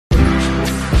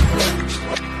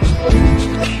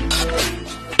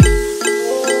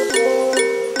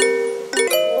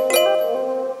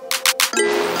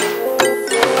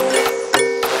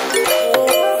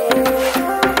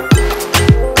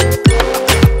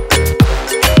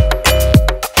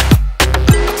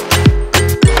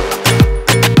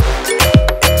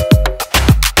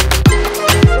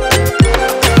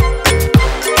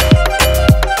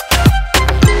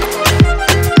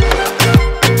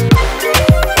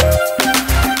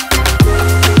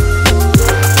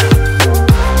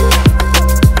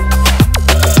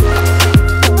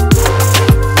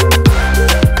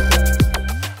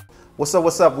What's up,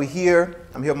 what's up? We here.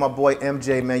 I'm here with my boy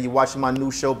MJ, man. You're watching my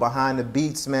new show, Behind the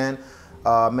Beats, man.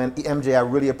 Man, MJ, I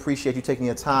really appreciate you taking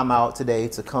your time out today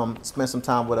to come spend some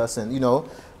time with us and,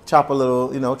 chop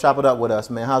it up with us,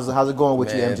 man. How's it going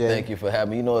with you, MJ? Thank you for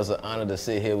having me. You know, it's an honor to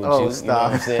sit here with you. Stop. You know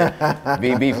what I'm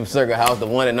saying? BB from Circuit House, the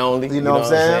one and only. You know what I'm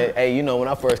saying? Hey, when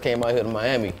I first came out here to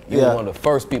Miami, you were one of the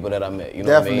first people that I met. You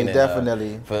know what I mean?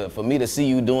 Definitely. For me to see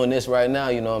you doing this right now,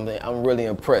 you know what I'm saying? I'm really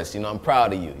impressed. I'm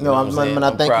proud of you.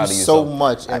 I thank you so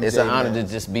much, MJ. It's an honor to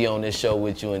just be on this show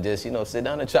with you and just, sit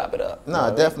down and chop it up.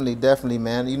 No, definitely,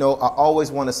 man. I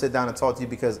always want to sit down and talk to you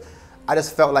because I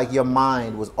just felt like your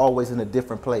mind was always in a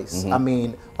different place. Mm-hmm. I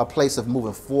mean, a place of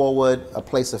moving forward, a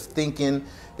place of thinking.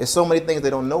 There's so many things they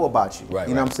don't know about you. Right,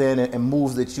 you know what I'm saying? And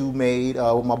moves that you made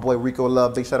with my boy Rico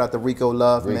Love. Big shout out to Rico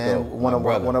Love, man. One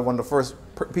of the first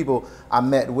people I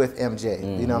met with MJ.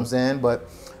 Mm-hmm. You know what I'm saying? But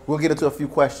we'll get into a few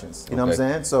questions. You know what I'm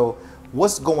saying? So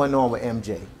what's going on with MJ?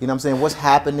 You know what I'm saying? What's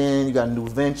happening? You got new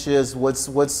ventures. What's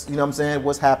you know what I'm saying?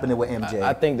 What's happening with MJ?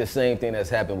 I think the same thing that's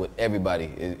happened with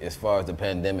everybody as far as the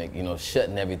pandemic,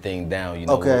 shutting everything down. It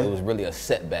was really a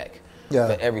setback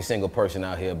for every single person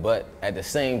out here. But at the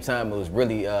same time, it was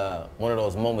really one of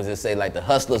those moments that say, like, the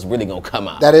hustler's really gonna come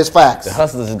out. That is facts. The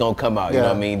hustlers is gonna come out, you know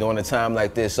what I mean, during a time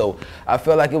like this. So I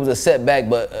felt like it was a setback,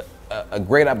 but a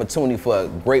great opportunity for a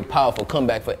great, powerful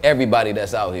comeback for everybody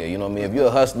that's out here. You know what I mean? If you're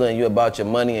a hustler and you're about your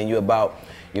money and you're about,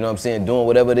 doing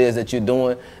whatever it is that you're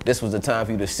doing, this was the time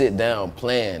for you to sit down,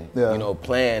 plan,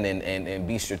 plan and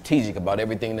be strategic about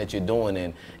everything that you're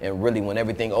doing and really when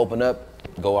everything open up,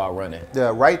 go out running.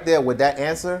 Yeah, right there with that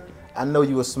answer, I know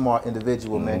you're a smart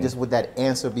individual, man, just with that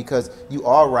answer, because you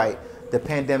are right. The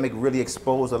pandemic really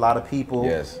exposed a lot of people,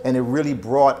 and it really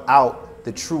brought out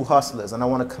the true hustlers, and I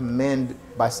want to commend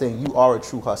by saying you are a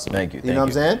true hustler. Thank you. You know what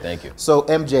I'm saying? Thank you. So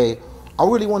MJ, I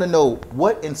really want to know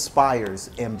what inspires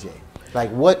MJ.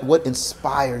 Like what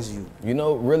inspires you?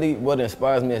 Really what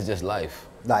inspires me is just life.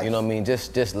 Life. You know what I mean?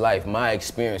 Just life, my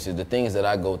experiences, the things that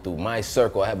I go through, my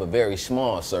circle. I have a very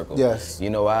small circle. Yes.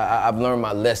 I've learned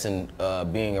my lesson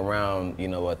being around,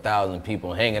 1,000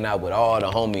 people, hanging out with all the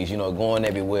homies, going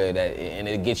everywhere, and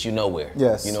it gets you nowhere.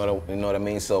 Yes. You know what I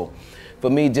mean? So for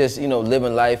me, just,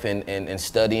 living life and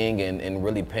studying and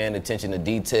really paying attention to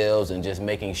details and just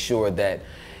making sure that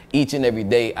each and every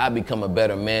day I become a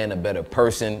better man, a better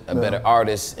person, a better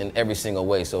artist in every single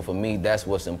way. So for me, that's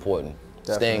what's important.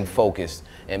 Definitely. Staying focused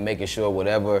and making sure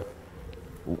whatever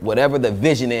the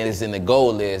vision is and the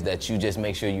goal is, that you just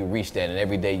make sure you reach that, and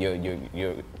every day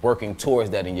you're working towards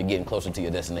that and you're getting closer to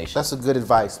your destination. That's a good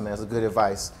advice, man. That's a good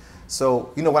advice.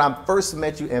 So, when I first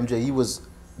met you, MJ, you was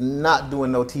not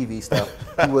doing no TV stuff.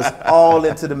 You was all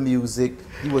into the music.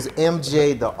 You was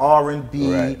MJ, the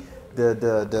R&B. Right.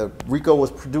 The Rico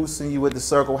was producing you at the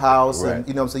Circle House, right. And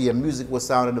what I'm saying, your music was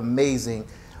sounding amazing.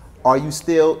 Are you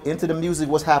still into the music?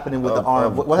 What's happening with the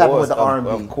R&B? What happened with the R&B?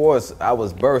 Of course, I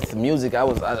was birthed music.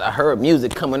 I heard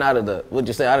music coming out of the,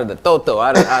 out of the toto,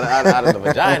 out of the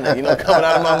vagina, coming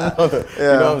out of my mother. You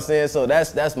know what I'm saying? So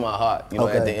that's my heart,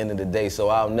 at the end of the day. So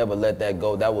I'll never let that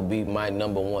go. That would be my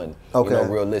number one,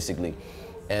 realistically.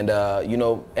 And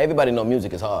everybody know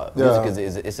music is hard.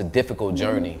 Music is a difficult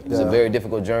journey. It's a very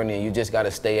difficult journey, and you just got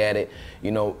to stay at it.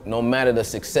 No matter the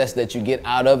success that you get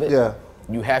out of it,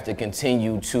 you have to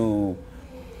continue to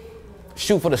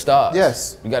shoot for the stars.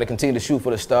 Yes. You got to continue to shoot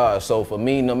for the stars. So for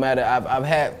me, no matter, I've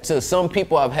had, to some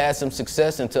people I've had some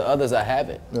success, and to others I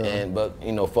haven't. But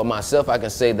for myself, I can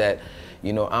say that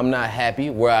I'm not happy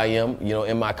where I am,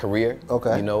 in my career.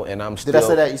 And I'm still. Did I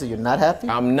say that? You said you're not happy?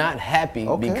 I'm not happy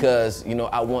because,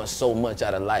 I want so much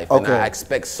out of life. And I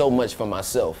expect so much from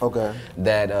myself.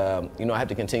 That, I have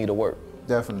to continue to work.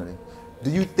 Definitely.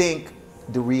 Do you think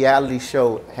the reality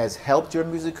show has helped your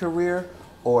music career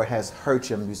or has hurt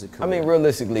your music career? I mean,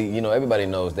 realistically, everybody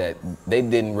knows that they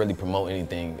didn't really promote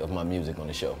anything of my music on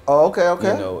the show. Oh,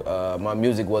 okay. My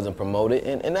music wasn't promoted,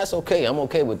 and that's okay. I'm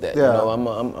okay with that.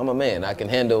 I'm a man. I can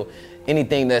handle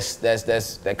anything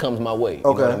that comes my way. You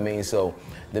know what I mean? So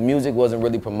the music wasn't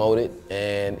really promoted,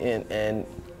 and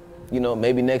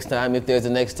maybe next time, if there's a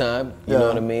next time, you know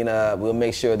what I mean? We'll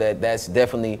make sure that that's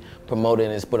definitely promoted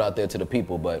and is put out there to the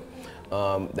people. But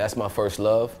that's my first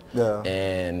love.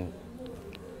 And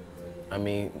I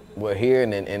mean, we're here,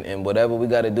 and whatever we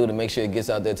got to do to make sure it gets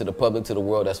out there to the public, to the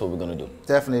world, that's what we're going to do.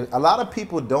 Definitely. A lot of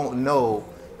people don't know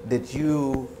that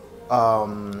you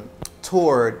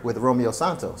toured with Romeo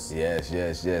Santos. Yes.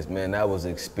 Man, that was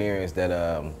an experience that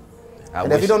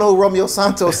and if you don't know who Romeo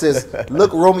Santos is,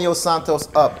 look Romeo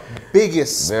Santos up.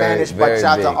 Biggest Spanish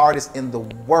bachata artist in the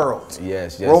world.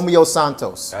 Yes. Romeo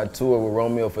Santos. I toured with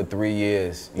Romeo for 3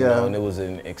 years, you know, and it was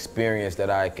an experience that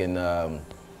I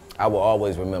I will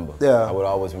always remember. Yeah. I would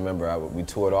always remember. We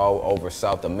toured all over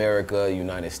South America,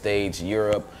 United States,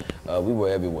 Europe. We were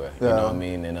everywhere. Yeah. You know what I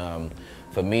mean? And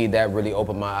for me, that really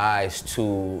opened my eyes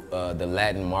to the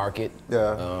Latin market.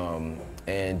 Yeah.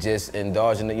 And just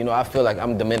indulging it. You know, I feel like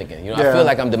I'm Dominican. You know, Yeah. I feel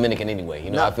like I'm Dominican anyway. You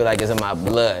know, I feel like it's in my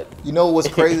blood. You know what's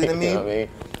crazy to me? You know what I mean?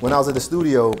 When I was at the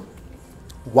studio,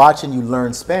 watching you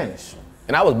learn Spanish.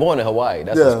 And I was born in Hawaii.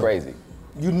 That's what's crazy.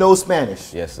 You know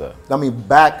Spanish. Yes, sir. I mean,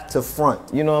 back to front.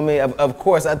 You know what I mean? Of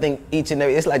course, I think each and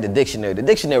every, it's like the dictionary. The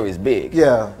dictionary is big.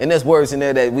 Yeah. And there's words in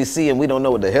there that we see and we don't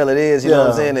know what the hell it is. You know what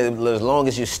I'm saying? As long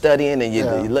as you're studying and you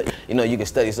know, you can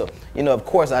study. So, you know, of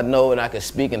course I know and I can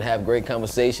speak and have great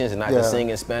conversations and I can sing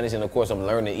in Spanish. And of course I'm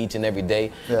learning each and every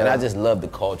day. And I just love the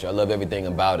culture. I love everything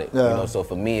about it. You know, so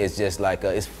for me, it's just like,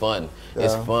 it's fun.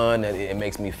 It's fun. And it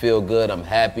makes me feel good. I'm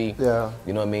happy. Yeah.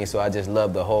 You know what I mean? So I just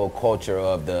love the whole culture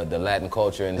of the Latin culture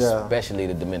and especially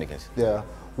the Dominicans. Yeah.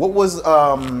 What was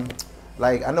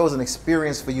like? I know it was an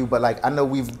experience for you, but like I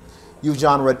know you've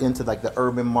genred into like the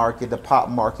urban market, the pop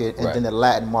market, and then the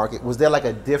Latin market. Was there like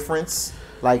a difference?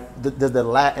 Like, does the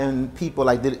Latin people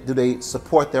like do they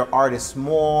support their artists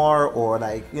more, or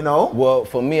like, you know? Well,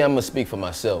 for me, I'm gonna speak for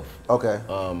myself. Okay.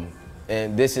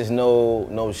 And this is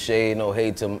no shade, no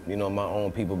hate to my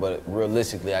own people, but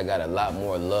realistically, I got a lot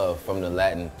more love from the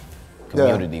Latin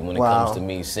community when it comes to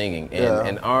me singing.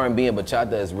 And R&B and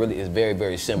bachata is very,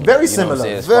 very similar. Very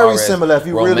similar. Very similar. If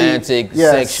you romantic,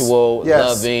 sexual,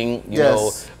 loving, you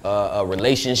know, a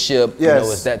relationship. You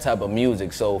know, it's that type of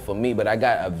music. So for me, but I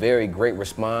got a very great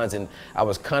response, and I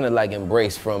was kind of like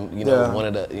embraced from one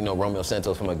of the Romeo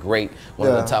Santos, from one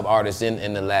of the top artists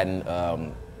in the Latin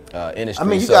industry. I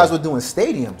mean, you guys were doing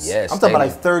stadiums. Yes, I'm talking about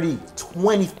like 30,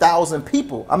 20,000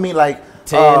 people. I mean, like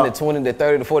 10 to 20 to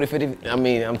 30 to 40, 50. I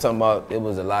mean, I'm talking about, it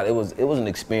was a lot. It was an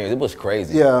experience. It was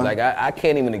crazy. Yeah. Like, I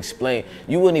can't even explain.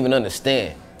 You wouldn't even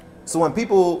understand. So when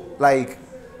people, like,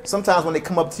 sometimes when they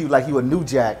come up to you like you a new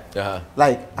jack,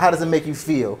 like, how does it make you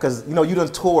feel? Because, you know, you done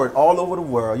toured all over the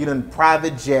world. You done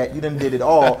private jet. You done did it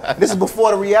all. This is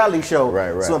before the reality show.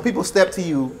 Right. So when people step to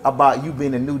you about you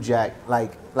being a new jack,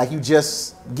 like you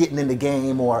just getting in the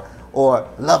game, or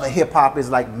love of hip hop is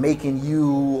like making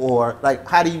you, or like,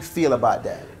 how do you feel about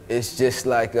that? It's just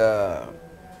like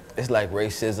it's like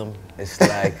racism. It's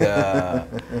like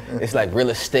it's like real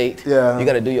estate. Yeah. You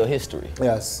got to do your history.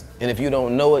 Yes. And if you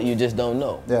don't know it, you just don't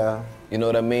know. Yeah. You know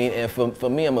what I mean? And for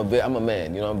me, I'm a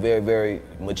man. You know, I'm very, very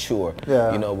mature.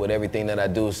 Yeah. You know, with everything that I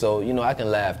do. So, you know, I can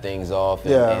laugh things off.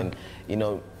 And you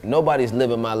know, nobody's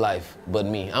living my life but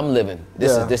me. I'm living.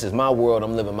 This is my world.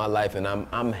 I'm living my life, and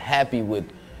I'm happy with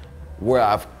where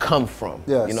I've come from.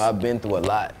 Yes. You know, I've been through a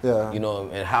lot. Yeah. You know,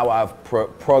 and how I've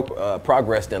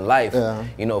progressed in life. Yeah.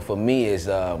 You know, for me is,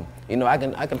 you know, I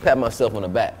can pat myself on the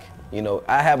back. You know,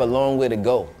 I have a long way to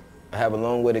go.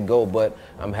 But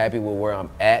I'm happy with where I'm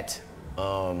at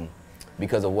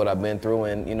because of what I've been through,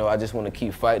 and you know, I just want to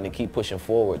keep fighting and keep pushing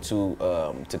forward to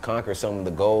conquer some of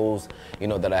the goals, you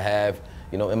know, that I have,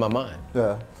 you know, in my mind.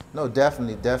 Yeah. No,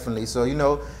 definitely. So, you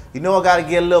know, I got to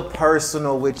get a little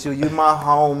personal with you. You my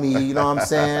homie, you know what I'm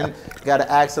saying? Got to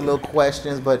ask a little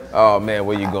questions, but... Oh, man,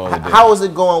 where you going with this? How is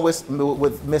it going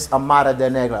with Miss Amada de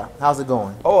Negra? How's it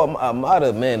going? Oh,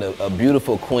 Amada, man, a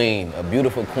beautiful queen, a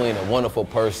wonderful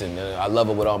person. I love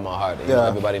her with all my heart. You know,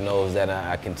 everybody knows that.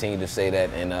 I continue to say that,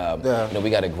 and you know, we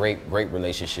got a great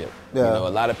relationship. You know, a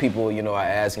lot of people, you know, are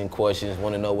asking questions,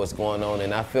 want to know what's going on,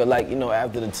 and I feel like, you know,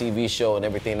 after the TV show and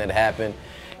everything that happened,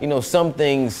 you know, some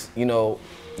things, you know,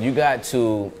 you got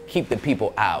to keep the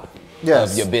people out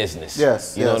of your business.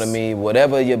 Yes. You know what I mean?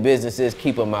 Whatever your business is,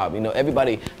 keep them out. You know,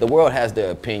 everybody, the world has their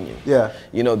opinion. Yeah.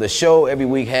 You know, the show every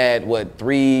week had, what,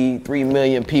 3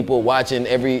 million people watching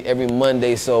every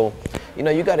Monday. So, you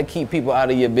know, you got to keep people out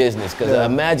of your business, because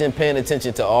imagine paying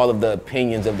attention to all of the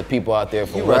opinions of the people out there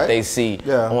from what they see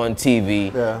on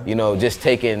TV. Yeah. You know, just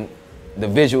taking the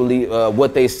visually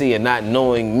what they see and not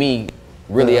knowing me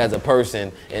really as a person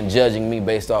and judging me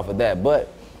based off of that.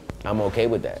 But I'm okay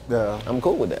with that. Yeah. I'm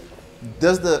cool with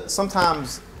that.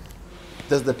 Sometimes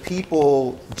does the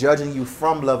people judging you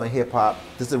from Love and Hip Hop,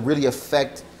 does it really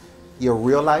affect your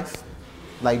real life?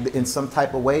 Like in some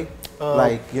type of way?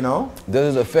 Like, you know?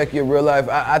 Does it affect your real life?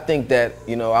 I think that,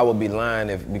 you know, I would be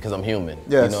lying because I'm human.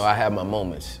 Yes. You know, I have my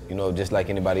moments. You know, just like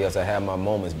anybody else, I have my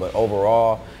moments. But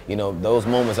overall, you know, those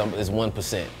moments is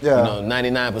 1%. Yeah. You know,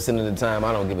 99% of the time,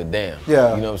 I don't give a damn.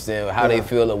 Yeah. You know what I'm saying? How they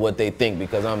feel or what they think,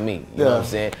 because I'm me. You know what I'm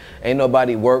saying? Ain't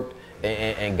nobody worked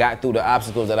and got through the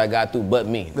obstacles that I got through but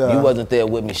me. You wasn't there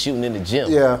with me shooting in the gym.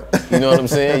 Yeah. You know what I'm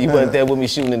saying? You wasn't there with me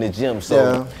shooting in the gym.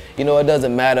 So, you know, it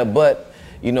doesn't matter. But,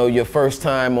 you know, your first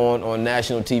time on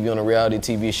national TV, on a reality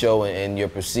TV show, and you're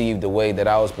perceived the way that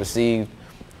I was perceived,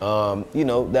 you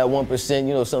know, that 1%,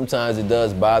 you know, sometimes it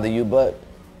does bother you, but,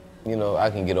 you know, I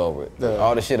can get over it. Yeah.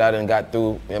 All the shit I done got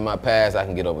through in my past, I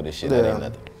can get over this shit. That ain't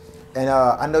nothing. And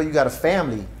I know you got a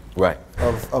family. Right.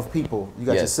 Of people. You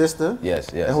got your sister. Yes,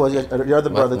 yes. And who was your other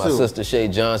brother too? My sister Shay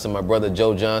Johnson, my brother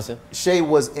Joe Johnson. Shay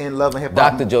was in Love and Hip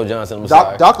Hop. Dr. Joe Johnson, I'm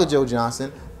sorry. Dr. Joe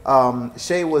Johnson.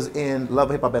 Shay was in Love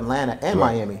and Hip Hop Atlanta and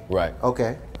Miami. Right.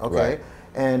 Okay. Okay. Right.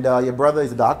 And your brother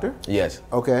is a doctor? Yes.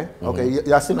 Okay. Okay.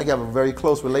 Y'all seem like you have a very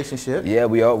close relationship. Yeah,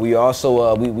 we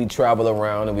also we travel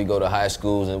around and we go to high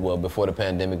schools, and well, before the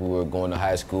pandemic we were going to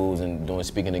high schools and doing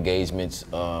speaking engagements.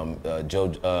 The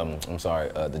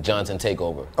Johnson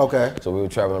Takeover. Okay. So we were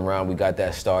traveling around. We got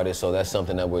that started. So that's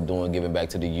something that we're doing, giving back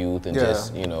to the youth, and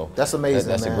just, you know. That's amazing.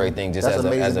 That's man. a great thing. Just as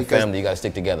a family, you got to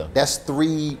stick together. That's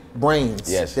 3 brains.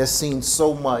 Yes. That's seen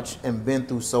so much and been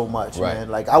through so much, man.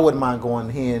 Like I wouldn't mind going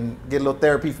here and get a little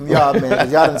therapy from y'all, man,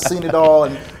 because y'all done seen it all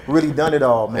and really done it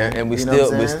all, man. And we're still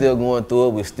going through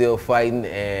it. We're still fighting,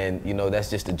 and you know, that's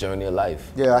just the journey of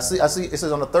life. Yeah, I see. It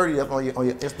says on the 30th on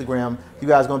your Instagram, you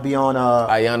guys gonna be on.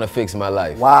 Ayana Fix My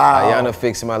Life. Wow. Ayana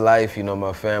Fix My Life. You know,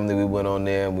 my family. We went on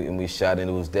there and we shot, and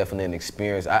it was definitely an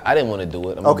experience. I didn't want to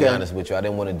do it. I'm gonna be honest with you. I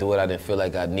didn't want to do it. I didn't feel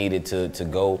like I needed to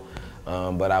go.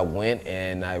 But I went,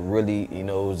 and I really, you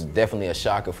know, it was definitely a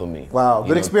shocker for me. Wow,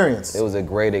 good experience. It was a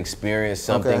great experience,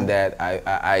 something that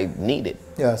I needed.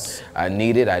 Yes. I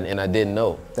needed, and I didn't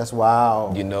know. That's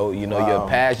wow. You know, your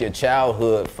past, your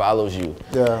childhood follows you.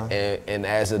 Yeah. And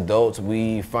as adults,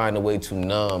 we find a way to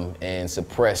numb and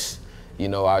suppress, you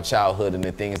know, our childhood and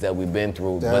the things that we've been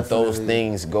through. Definitely. But those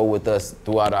things go with us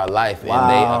throughout our life, and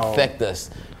they affect us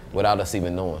without us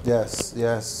even knowing. Yes,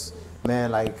 yes.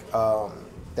 Man, like,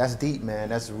 that's deep, man.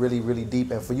 That's really, really deep.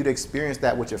 And for you to experience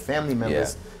that with your family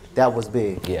members, that was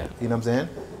big. Yeah. You know what I'm saying?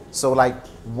 So, like,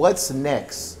 what's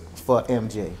next for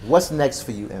MJ? What's next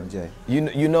for you, MJ?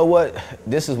 You know what?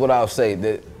 This is what I'll say.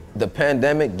 The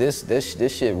pandemic, this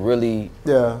shit really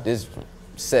this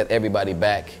set everybody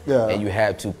back. Yeah. And you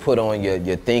had to put on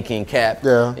your thinking cap.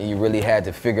 Yeah. And you really had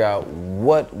to figure out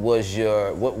what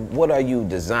are you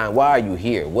designed? Why are you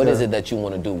here? What is it that you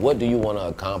want to do? What do you want to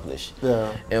accomplish?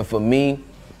 Yeah. And for me,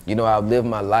 you know, I've lived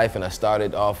my life, and I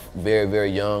started off very,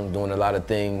 very young, doing a lot of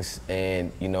things.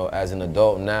 And, you know, as an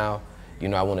adult now, you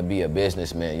know, I want to be a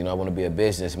businessman. You know, I want to be a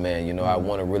businessman. You know, I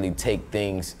want to really take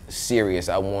things serious.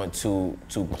 I want to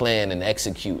plan and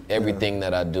execute everything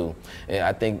that I do. And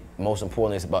I think most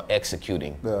importantly, it's about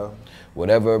executing. Yeah.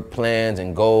 Whatever plans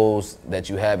and goals that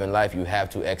you have in life, you have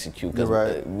to execute.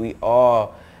 Because we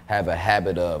all have a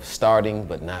habit of starting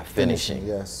but not finishing.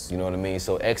 Yes. You know what I mean?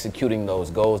 So executing those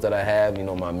goals that I have, you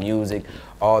know, my music,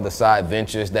 all the side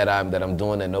ventures that I'm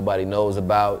doing that nobody knows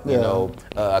about. You know,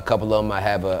 a couple of them, I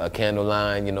have a candle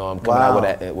line. You know, I'm coming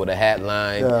out with a hat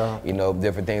line. You know,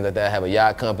 different things like that. I have a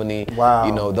yacht company. Wow.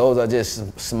 You know, those are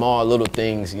just small little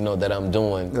things, you know, that I'm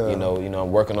doing. You know,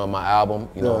 I'm working on my album,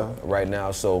 you know, right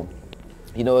now. So,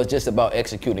 you know, it's just about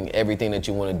executing everything that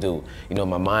you want to do. You know,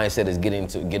 my mindset is getting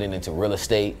into real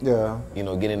estate. Yeah. You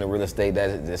know, getting into real estate,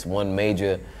 that's one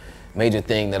major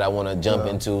thing that I want to jump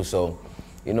into. So,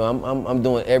 you know, I'm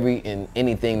doing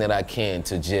anything that I can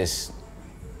to just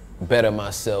better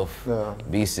myself,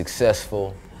 be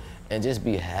successful, and just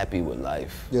be happy with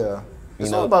life. Yeah.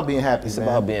 It's all about being happy, It's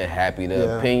about being happy.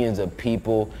 The opinions of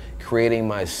people, creating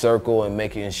my circle and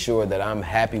making sure that I'm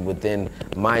happy within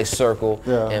my circle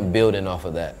and building off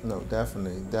of that. No,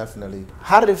 definitely, definitely.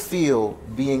 How did it feel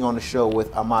being on the show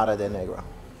with Amara De Negra?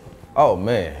 Oh,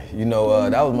 man. You know,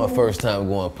 that was my first time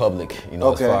going public, you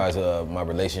know, as far as my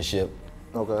relationship.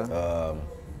 Okay.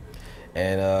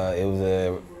 And it was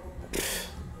a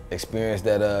experience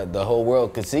that the whole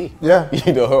world could see. Yeah.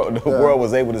 You know, the world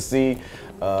was able to see.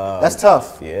 That's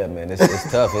tough. Yeah, man,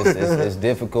 it's tough. It's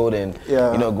difficult, and you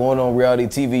know, going on reality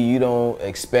TV, you don't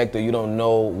expect or you don't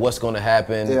know what's going to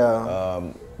happen. Yeah.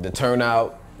 The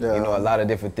turnout, you know, a lot of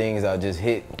different things are just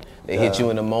hit. They hit you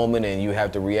in the moment, and you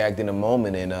have to react in the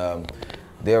moment, and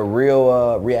they're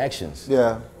real reactions.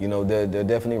 Yeah. You know, they're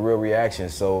definitely real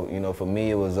reactions. So, you know, for me,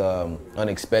 it was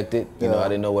unexpected. You know, I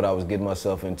didn't know what I was getting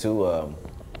myself into.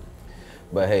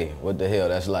 But hey, what the hell?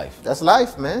 That's life. That's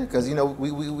life, man. Because, you know,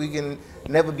 we can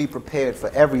never be prepared for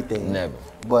everything. Never.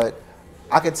 But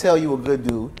I could tell you a good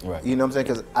dude. Right. You know what I'm saying?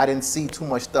 Because I didn't see too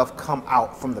much stuff come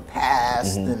out from the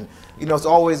past. And, you know, it's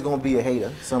always going to be a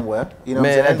hater somewhere. You know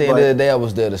man, what I'm saying? At the end of the day, I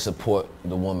was there to support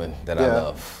the woman that I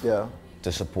love. Yeah.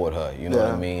 To support her, you know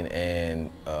what I mean? And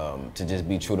to just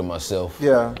be true to myself.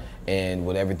 Yeah. And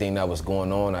with everything that was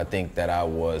going on, I think that I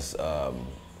was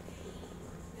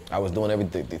I was doing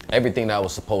everything that I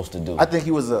was supposed to do. I think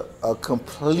he was a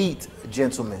complete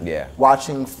gentleman. Yeah.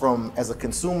 Watching from as a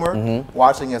consumer,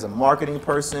 watching as a marketing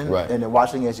person, Right. and then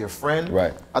watching as your friend.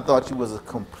 Right. I thought you was a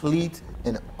complete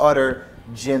and utter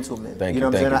gentleman. Thank you you, know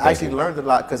what I'm thank saying? you, I actually learned a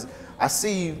lot because I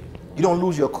see you don't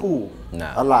lose your cool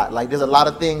a lot. Like there's a lot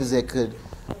of things that could,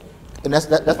 and that's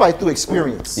probably through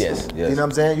experience. Yes, yes. You know what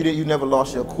I'm saying? You never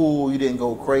lost your cool. You didn't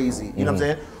go crazy. You know what I'm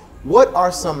saying? What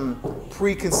are some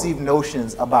preconceived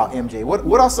notions about MJ?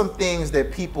 What are some things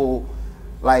that people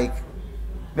like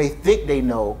may think they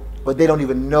know, but they don't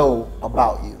even know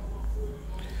about you?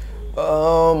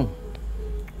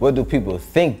 What do people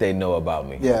think they know about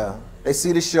me? Yeah. They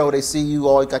see the show, they see you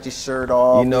all got your shirt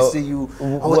off, You know, they see you,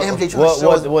 oh, MJ trying to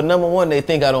show us. well, number one, they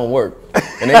think I don't work.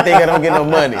 And they think I don't get no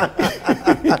money.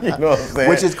 You know what I'm saying?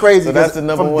 Which is crazy. So that's the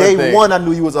number from one day thing. one, I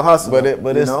knew you was a hustler.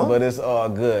 But it's all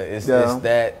good. It's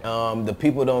that the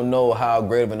people don't know how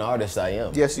great of an artist I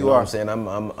am. Yes, you know are. What I'm saying?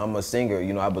 I'm a singer.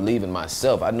 You know, I believe in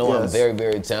myself. I know I'm very,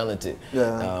 very talented.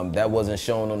 Yeah. That wasn't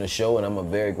shown on the show, and I'm a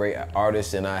very great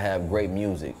artist, and I have great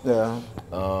music. Yeah.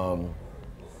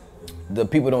 The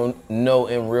people don't know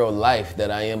in real life that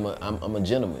I'm a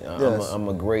gentleman. I'm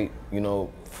a great,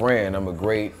 friend. I'm a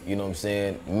great, what I'm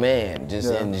saying, man, just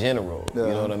in general. You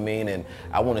know what I mean? And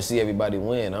I want to see everybody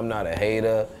win. I'm not a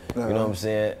hater. You know what I'm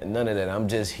saying? None of that. I'm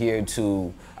just here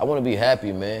I want to be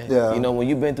happy, man. Yeah. You know, when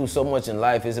you've been through so much in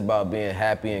life, it's about being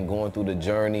happy and going through the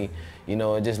journey,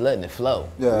 and just letting it flow.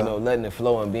 Yeah. Letting it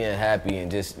flow and being happy and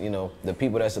just, the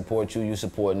people that support you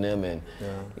supporting them and,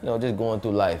 just going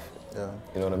through life. Yeah.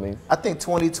 You know what I mean? I think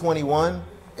 2021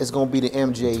 is gonna be the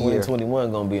MJ year.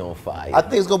 2021 gonna be on fire. I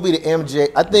think it's gonna be the MJ.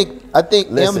 I think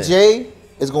Listen. MJ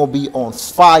is gonna be on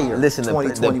fire. Listen,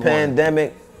 2021. the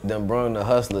pandemic done brought the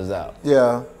hustlers out.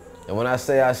 Yeah. And when I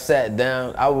say I sat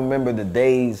down, I remember the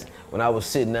days when I was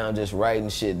sitting down just writing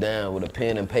shit down with a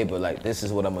pen and paper, like, this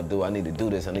is what I'm gonna do. I need to do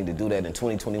this. I need to do that. In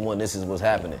 2021, this is what's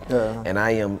happening. Yeah. And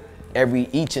I am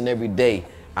each and every day,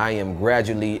 I am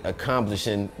gradually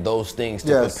accomplishing those things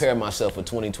to prepare myself for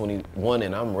 2021,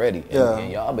 and I'm ready. And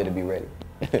y'all better be ready,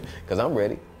 because I'm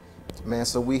ready. Man,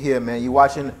 so we here, man. You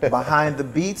watching Behind the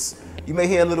Beats. You may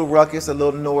hear a little ruckus, a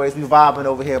little noise. We vibing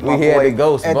over here, my boy. We here at the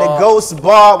Ghost Bar. At the Ghost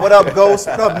Bar. What up, Ghost?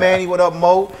 What up, Manny? What up,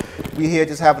 Mo? We here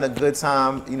just having a good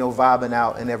time, vibing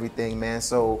out and everything, man.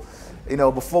 So,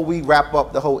 before we wrap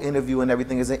up the whole interview and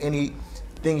everything, is there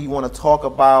anything you want to talk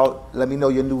about? Let me know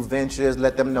your new ventures.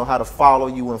 Let them know how to follow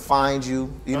you and find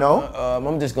you,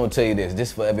 I'm just going to tell you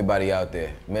this for everybody out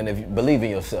there. Man, if you believe in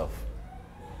yourself.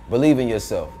 Believe in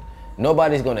yourself.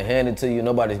 Nobody's going to hand it to you.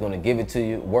 Nobody's going to give it to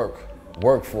you. Work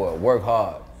for it. Work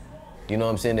hard. You know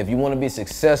what I'm saying? If you want to be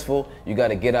successful, you got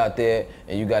to get out there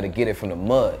and you got to get it from the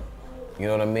mud. You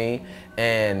know what I mean?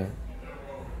 And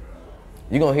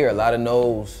you're going to hear a lot of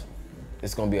no's.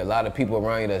 It's going to be a lot of people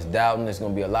around you that's doubting. There's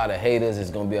going to be a lot of haters.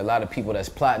 There's going to be a lot of people that's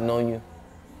plotting on you.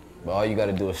 But all you got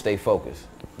to do is stay focused.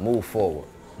 Move forward.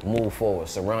 Move forward.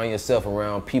 Surround yourself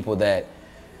around people that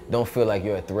don't feel like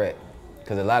you're a threat.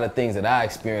 Because a lot of things that I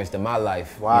experienced in my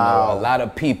life, a lot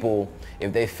of people,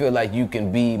 if they feel like you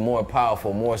can be more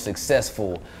powerful, more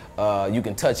successful, you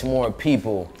can touch more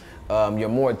people, you're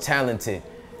more talented,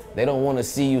 they don't want to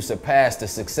see you surpass the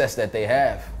success that they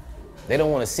have. They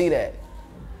don't want to see that.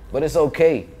 But it's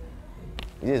okay.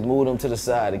 You just move them to the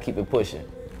side and keep it pushing.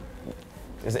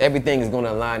 Because everything is going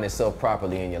to align itself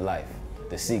properly in your life.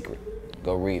 The secret.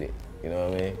 Go read it. You know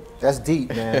what I mean? That's deep,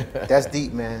 man. That's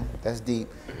deep, man. That's deep.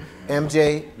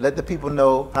 MJ, let the people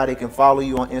know how they can follow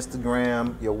you on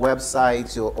Instagram, your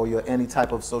websites, or your any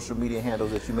type of social media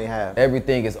handles that you may have.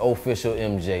 Everything is Official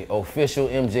MJ. Official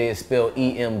MJ is spelled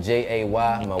EMJAY.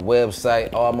 My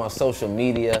website, all my social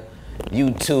media,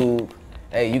 YouTube.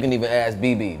 Hey, you can even ask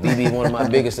BB. BB, one of my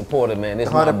biggest supporters, man. This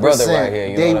is my brother right here.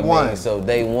 You know what I mean? So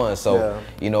day one. So,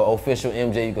 Official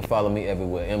MJ, you can follow me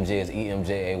everywhere. MJ is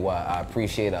EMJAY. I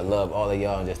appreciate it. I love all of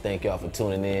y'all and just thank y'all for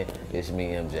tuning in. It's me,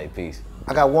 MJ. Peace.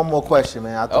 I got one more question,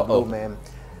 man, out the blue, man.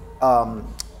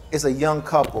 It's a young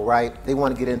couple, right? They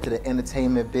want to get into the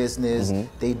entertainment business.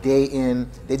 They dating.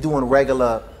 They doing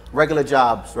regular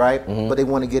jobs, right? But they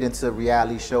want to get into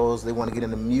reality shows. They want to get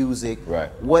into music. Right.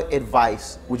 What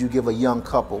advice would you give a young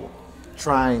couple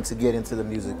trying to get into the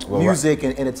music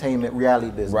and entertainment reality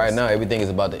business? Right now, everything is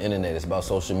about the internet. It's about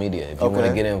social media. If you want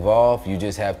to get involved, you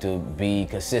just have to be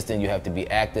consistent. You have to be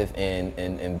active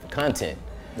in content.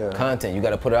 Content, you got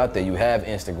to put it out there. You have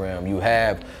Instagram, you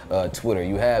have Twitter,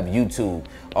 you have YouTube.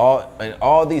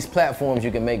 All these platforms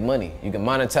you can make money. You can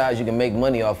monetize, you can make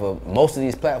money off of most of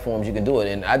these platforms. You can do it.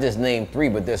 And I just named 3,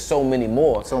 but there's so many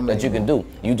more that you can do.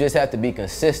 You just have to be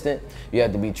consistent. You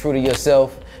have to be true to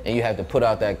yourself, and you have to put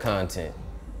out that content.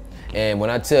 And when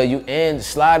I tell you, and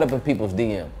slide up in people's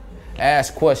DM,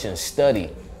 ask questions, study.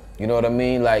 You know what I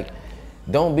mean? Like,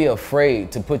 don't be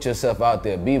afraid to put yourself out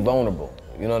there. Be vulnerable.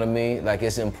 You know what I mean? Like,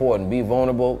 it's important. Be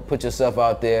vulnerable. Put yourself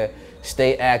out there.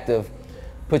 Stay active.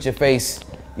 Put your face,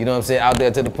 you know what I'm saying, out there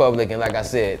to the public. And like I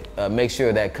said, make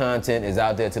sure that content is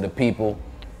out there to the people.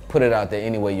 Put it out there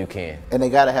any way you can. And they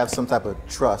gotta have some type of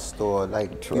trust, or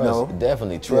like, trust, you know.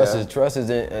 Definitely, trust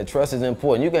is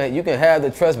important. You can have the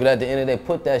trust, but at the end of the day,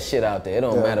 put that shit out there. It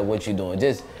don't matter what you're doing.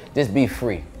 Just be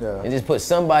free. And just put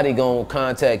somebody gonna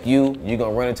contact you. You're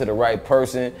gonna run into the right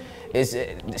person.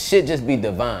 Shit just be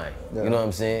divine. You know what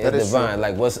I'm saying? It's divine. True.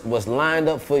 Like what's lined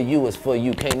up for you is for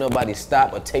you. Can't nobody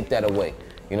stop or take that away.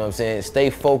 You know what I'm saying? Stay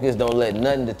focused. Don't let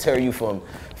nothing deter you from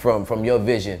your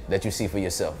vision that you see for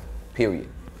yourself. Period.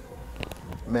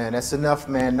 Man, that's enough,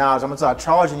 man. Knowledge. I'm gonna start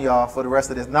charging y'all for the rest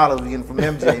of this knowledge we're getting from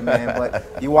MJ, man.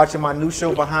 But you watching my new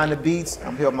show, Behind the Beats.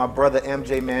 I'm here with my brother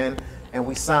MJ, man, and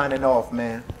we signing off,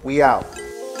 man. We out.